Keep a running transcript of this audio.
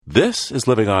This is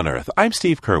Living on Earth. I'm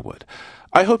Steve Curwood.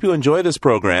 I hope you enjoy this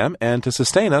program, and to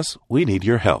sustain us, we need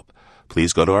your help.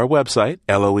 Please go to our website,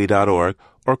 loe.org,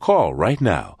 or call right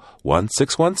now,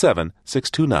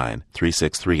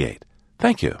 1-617-629-3638.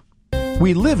 Thank you.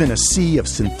 We live in a sea of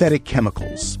synthetic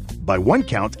chemicals. By one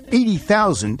count,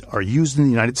 80,000 are used in the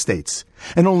United States,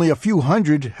 and only a few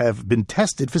hundred have been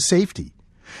tested for safety.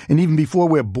 And even before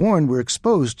we're born, we're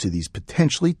exposed to these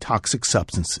potentially toxic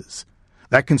substances.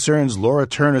 That concerns Laura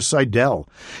Turner Seydel.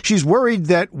 She's worried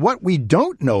that what we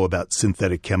don't know about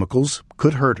synthetic chemicals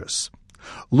could hurt us.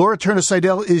 Laura Turner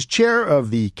Seydel is chair of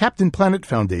the Captain Planet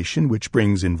Foundation, which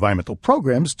brings environmental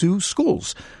programs to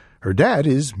schools. Her dad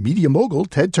is media mogul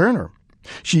Ted Turner.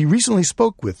 She recently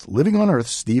spoke with Living on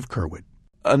Earth's Steve Curwood.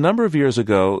 A number of years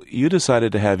ago, you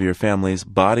decided to have your family's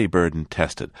body burden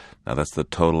tested. Now, that's the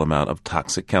total amount of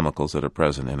toxic chemicals that are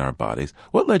present in our bodies.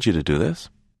 What led you to do this?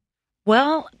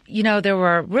 Well, there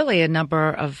were really a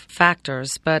number of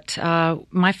factors, but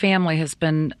my family has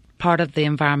been part of the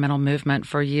environmental movement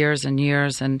for years and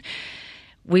years, and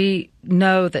we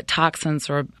know that toxins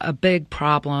are a big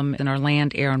problem in our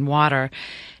land, air, and water.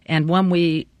 And when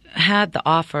we had the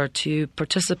offer to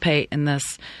participate in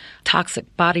this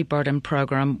toxic body burden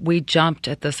program, we jumped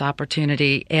at this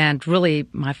opportunity, and really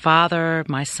my father,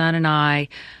 my son, and I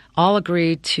all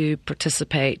agreed to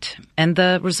participate, and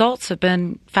the results have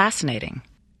been fascinating.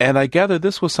 And I gather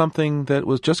this was something that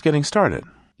was just getting started.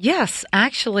 Yes,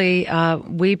 actually,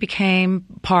 we became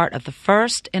part of the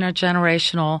first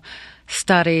intergenerational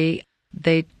study.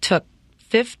 They took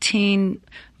 15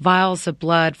 vials of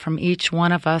blood from each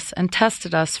one of us and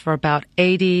tested us for about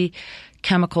 80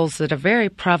 chemicals that are very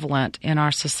prevalent in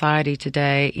our society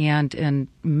today and in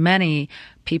many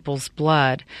people's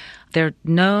blood. They're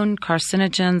known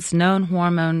carcinogens, known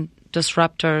hormone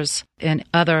disruptors, and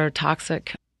other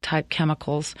toxic type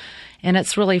chemicals. And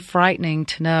it's really frightening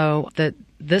to know that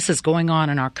this is going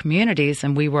on in our communities,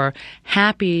 and we were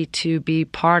happy to be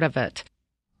part of it.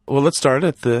 Well, let's start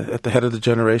at the head of the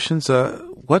generations.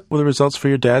 What were the results for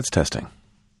your dad's testing?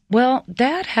 Well,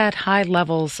 Dad had high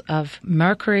levels of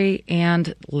mercury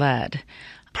and lead,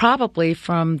 probably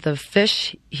from the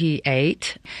fish he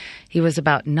ate. He was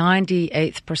about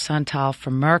 98th percentile for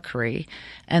mercury.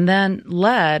 And then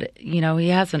lead, he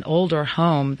has an older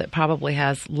home that probably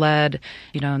has lead,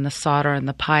 in the solder and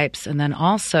the pipes. And then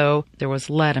also there was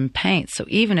lead in paint. So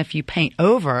even if you paint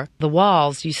over the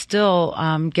walls, you still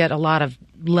get a lot of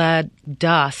lead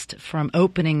dust from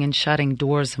opening and shutting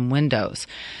doors and windows.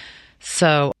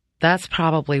 So that's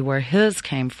probably where his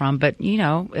came from. But,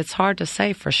 it's hard to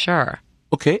say for sure.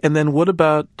 Okay, and then what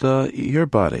about your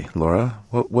body, Laura?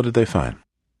 What did they find?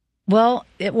 Well,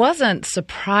 it wasn't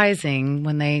surprising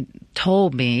when they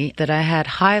told me that I had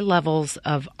high levels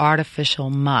of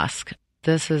artificial musk.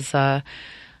 This is a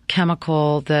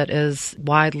chemical that is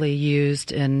widely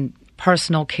used in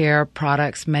personal care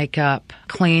products, makeup,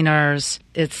 cleaners.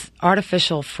 It's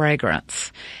artificial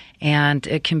fragrance, and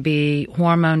it can be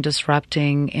hormone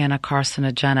disrupting and a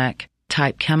carcinogenic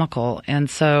type chemical. And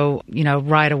so,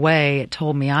 right away it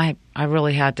told me I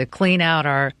really had to clean out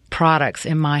our products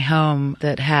in my home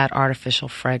that had artificial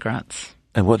fragrance.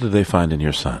 And what did they find in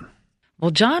your son?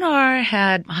 Well, John R.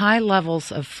 had high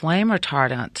levels of flame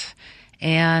retardant,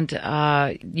 and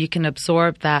you can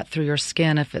absorb that through your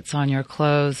skin if it's on your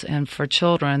clothes. And for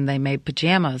children, they made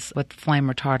pajamas with flame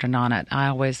retardant on it. I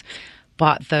always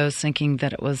bought those thinking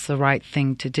that it was the right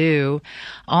thing to do.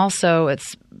 Also,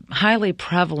 it's highly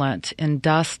prevalent in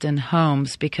dust in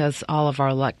homes because all of our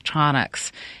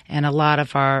electronics and a lot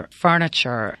of our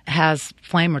furniture has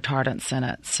flame retardants in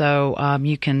it. So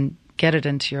you can get it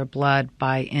into your blood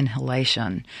by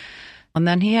inhalation. And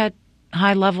then he had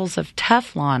high levels of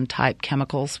Teflon-type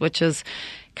chemicals, which is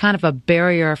kind of a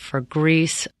barrier for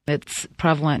grease. It's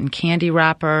prevalent in candy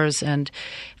wrappers and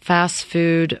fast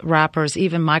food wrappers,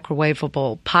 even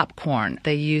microwavable popcorn.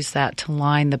 They use that to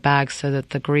line the bag so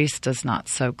that the grease does not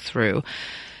soak through.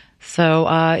 So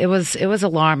it was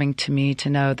alarming to me to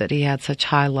know that he had such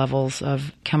high levels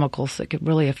of chemicals that could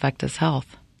really affect his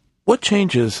health. What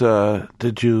changes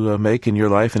did you make in your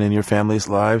life and in your family's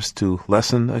lives to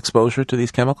lessen exposure to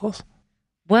these chemicals?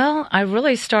 Well, I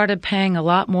really started paying a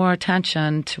lot more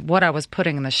attention to what I was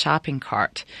putting in the shopping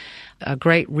cart. A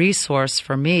great resource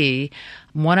for me,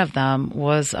 one of them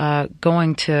was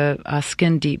going to a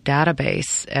Skin Deep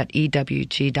database at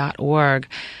ewg.org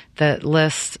that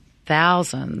lists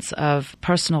thousands of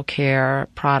personal care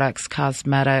products,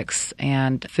 cosmetics,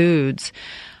 and foods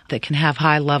that can have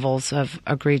high levels of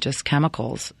egregious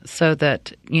chemicals so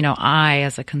that, I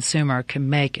as a consumer can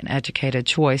make an educated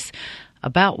choice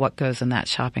about what goes in that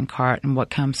shopping cart and what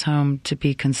comes home to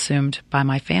be consumed by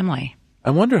my family. I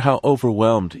wonder how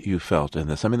overwhelmed you felt in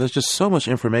this. I mean, there's just so much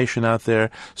information out there,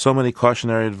 so many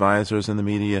cautionary advisors in the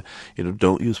media.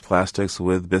 Don't use plastics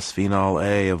with bisphenol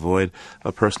A, avoid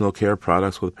personal care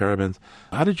products with parabens.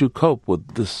 How did you cope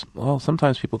with this? Well,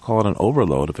 sometimes people call it an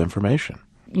overload of information.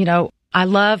 I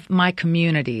love my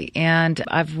community, and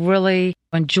I've really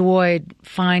enjoyed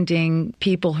finding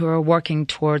people who are working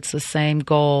towards the same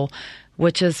goal,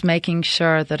 which is making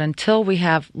sure that until we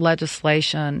have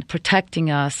legislation protecting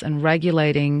us and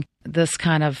regulating this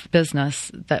kind of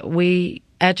business, that we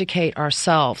educate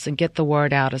ourselves and get the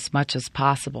word out as much as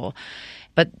possible.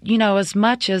 But, as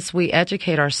much as we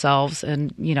educate ourselves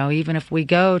and, even if we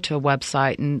go to a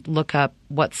website and look up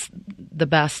what's the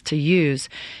best to use,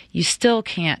 you still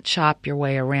can't chop your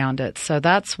way around it. So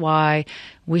that's why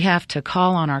we have to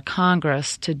call on our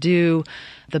Congress to do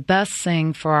the best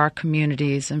thing for our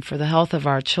communities and for the health of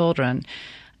our children.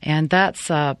 And that's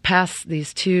pass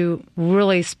these two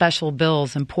really special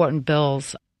bills, important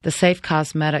bills, the Safe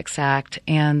Cosmetics Act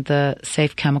and the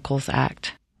Safe Chemicals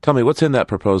Act. Tell me, what's in that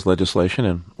proposed legislation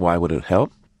and why would it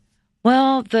help?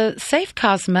 Well, the Safe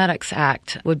Cosmetics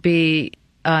Act would be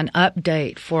an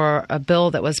update for a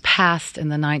bill that was passed in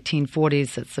the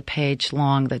 1940s that's a page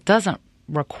long that doesn't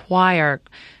require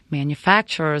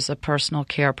manufacturers of personal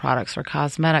care products or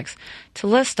cosmetics to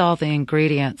list all the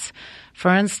ingredients. For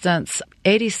instance,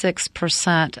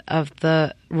 86% of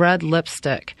the red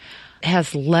lipstick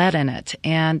has lead in it,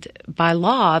 and by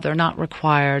law, they're not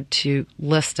required to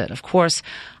list it. Of course,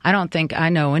 I don't think I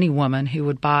know any woman who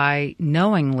would buy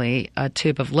knowingly a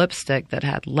tube of lipstick that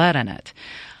had lead in it.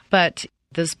 But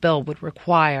this bill would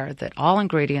require that all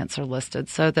ingredients are listed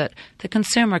so that the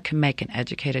consumer can make an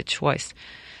educated choice.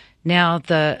 Now,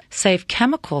 the Safe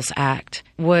Chemicals Act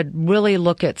would really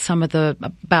look at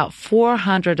about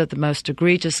 400 of the most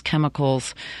egregious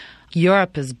chemicals.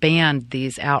 Europe has banned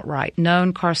these outright,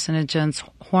 known carcinogens,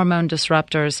 hormone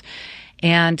disruptors,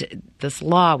 and this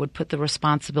law would put the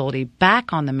responsibility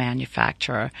back on the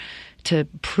manufacturer to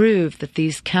prove that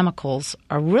these chemicals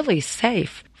are really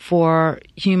safe for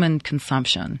human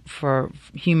consumption, for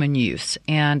human use,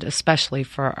 and especially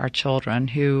for our children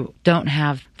who don't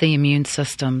have the immune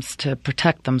systems to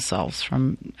protect themselves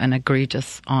from an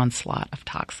egregious onslaught of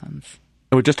toxins.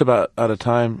 We're just about out of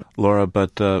time, Laura,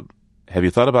 but have you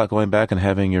thought about going back and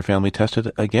having your family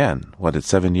tested again? It's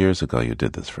 7 years ago you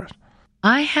did this first.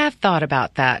 I have thought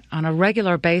about that on a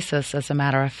regular basis, as a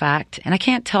matter of fact, and I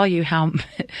can't tell you how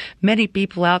many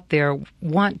people out there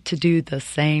want to do the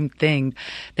same thing.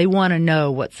 They want to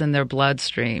know what's in their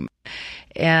bloodstream.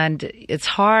 And it's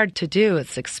hard to do.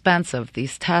 It's expensive.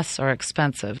 These tests are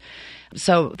expensive.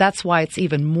 So that's why it's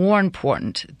even more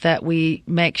important that we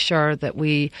make sure that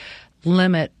we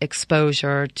limit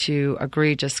exposure to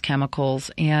egregious chemicals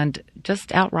and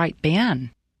just outright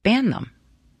ban them.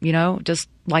 Just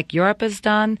like Europe has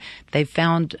done, they've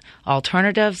found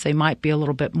alternatives. They might be a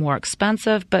little bit more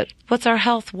expensive, but what's our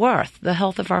health worth? The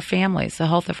health of our families, the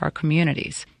health of our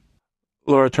communities.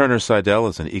 Laura Turner Seydel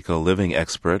is an eco-living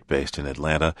expert based in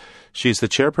Atlanta. She's the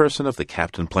chairperson of the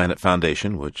Captain Planet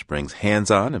Foundation, which brings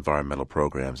hands-on environmental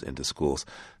programs into schools.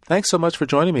 Thanks so much for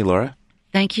joining me, Laura.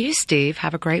 Thank you, Steve.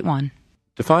 Have a great one.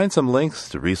 To find some links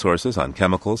to resources on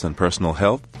chemicals and personal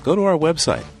health, go to our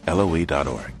website,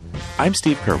 LOE.org. I'm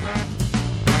Steve Curwood.